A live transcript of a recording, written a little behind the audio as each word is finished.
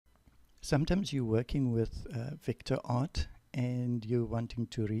Sometimes you're working with vector art and you're wanting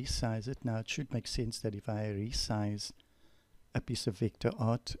to resize it. Now it should make sense that if I resize a piece of vector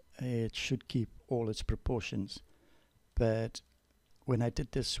art, it should keep all its proportions. But when I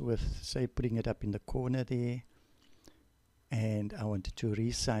did this with, say, putting it up in the corner there, and I wanted to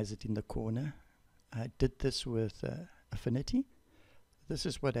resize it in the corner, I did this with Affinity. This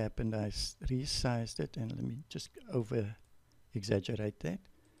is what happened. I resized it, and let me just over exaggerate that.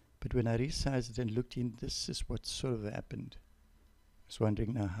 But when I resized it and looked in, this is what sort of happened. I was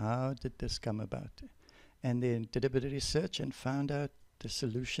wondering, now how did this come about? And then did a bit of research and found out the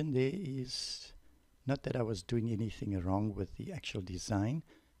solution there is not that I was doing anything wrong with the actual design.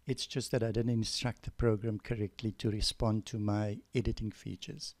 It's just that I didn't instruct the program correctly to respond to my editing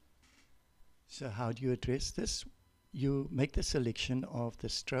features. So how do you address this? You make the selection of the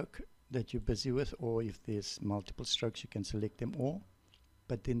stroke that you're busy with, or if there's multiple strokes, you can select them all.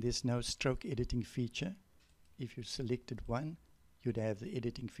 But then there's no stroke editing feature. If you selected one, you'd have the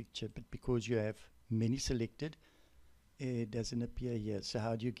editing feature. But because you have many selected, it doesn't appear here. So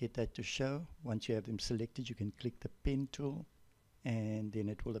how do you get that to show? Once you have them selected, you can click the pen tool, and then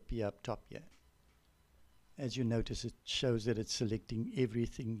it will appear up top here. As you notice, it shows that it's selecting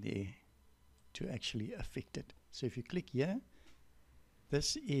everything there to actually affect it. So if you click here,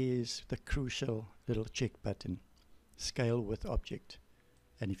 this is the crucial little check button, scale with object.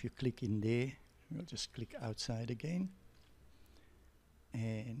 And if you click in there, we'll just click outside again.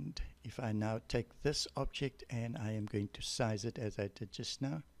 And if I now take this object and I am going to size it as I did just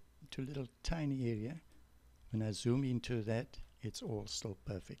now, into a little tiny area, when I zoom into that, it's all still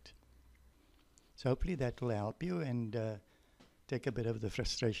perfect. So hopefully that will help you and take a bit of the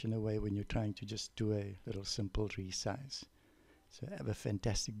frustration away when you're trying to just do a little simple resize. So have a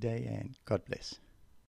fantastic day and God bless.